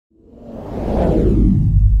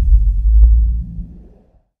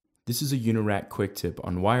This is a Unirac quick tip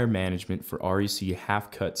on wire management for REC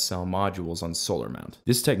half-cut cell modules on solar mount.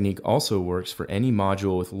 This technique also works for any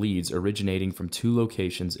module with leads originating from two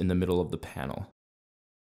locations in the middle of the panel.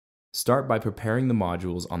 Start by preparing the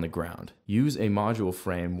modules on the ground. Use a module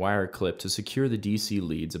frame wire clip to secure the DC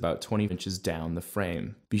leads about 20 inches down the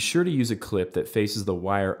frame. Be sure to use a clip that faces the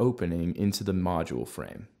wire opening into the module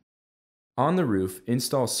frame. On the roof,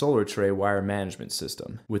 install Solartray wire management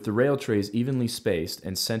system, with the rail trays evenly spaced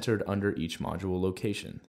and centered under each module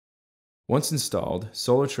location. Once installed,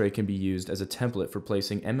 Solartray can be used as a template for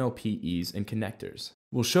placing MLPEs and connectors.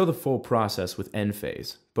 We'll show the full process with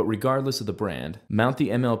N-phase, but regardless of the brand, mount the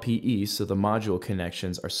MLPE so the module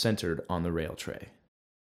connections are centered on the rail tray.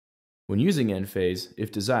 When using N-phase,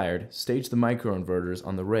 if desired, stage the microinverters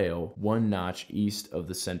on the rail 1 notch east of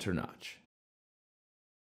the center notch.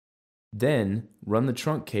 Then, run the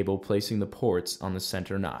trunk cable placing the ports on the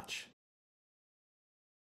center notch.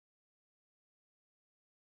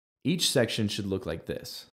 Each section should look like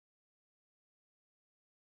this.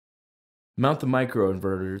 Mount the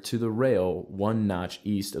microinverter to the rail 1 notch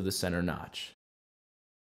east of the center notch.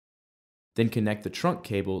 Then connect the trunk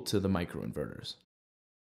cable to the microinverters.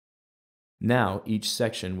 Now each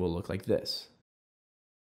section will look like this.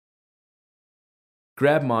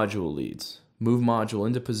 Grab module leads. Move module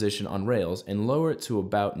into position on rails and lower it to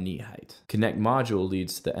about knee height. Connect module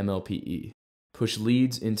leads to the MLPE. Push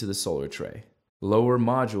leads into the Solartray. Lower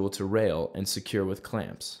module to rail and secure with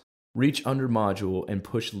clamps. Reach under module and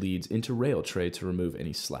push leads into rail tray to remove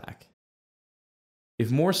any slack.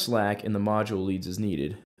 If more slack in the module leads is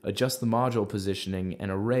needed, adjust the module positioning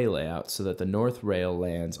and array layout so that the north rail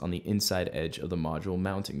lands on the inside edge of the module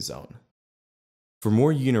mounting zone. For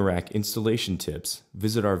more Unirac installation tips,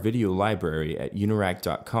 visit our video library at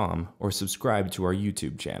unirac.com or subscribe to our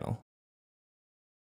YouTube channel.